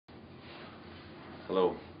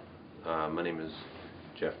Hello, my name is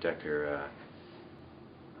Jeff Dekker.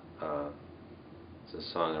 It's a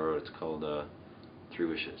song I wrote. It's called Three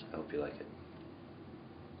Wishes. I hope you like it.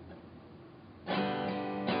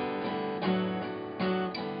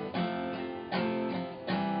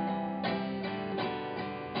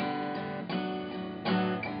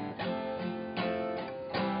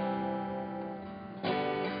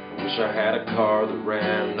 I wish I had a car that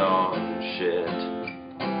ran on shit.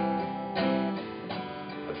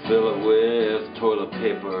 I'd fill it with toilet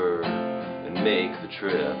paper and make the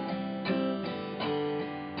trip.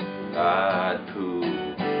 I'd poo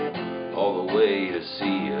all the way to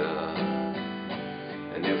see ya,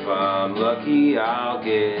 and if I'm lucky I'll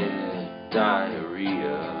get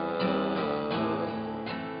diarrhea.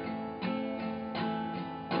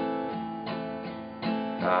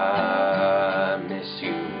 I miss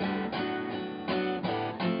you,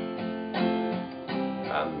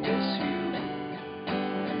 I miss you.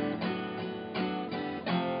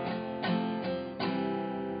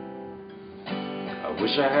 I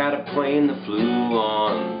wish I had a plane that flew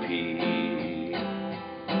on P.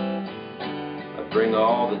 I'd bring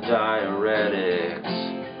all the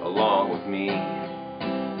diuretics along with me.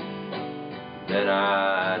 Then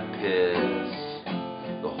I'd piss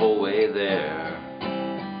the whole way there,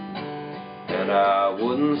 and I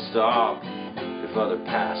wouldn't stop if other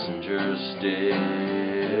passengers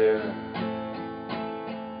stare.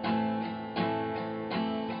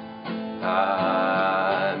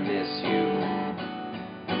 I miss you,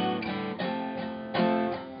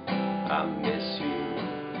 I miss you.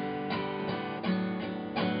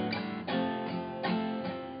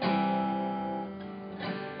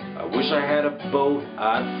 I wish I had a boat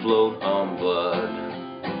I'd float on blood.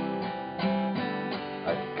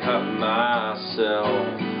 I'd cut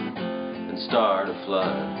myself and start a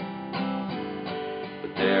flood.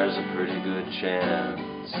 But there's a pretty good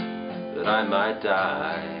chance that I might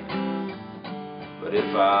die. But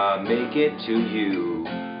if I make it to you,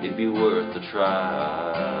 it'd be worth the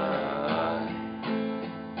try.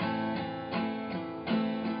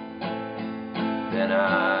 Then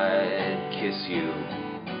I'd kiss you,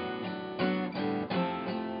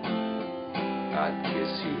 I'd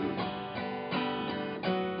kiss you.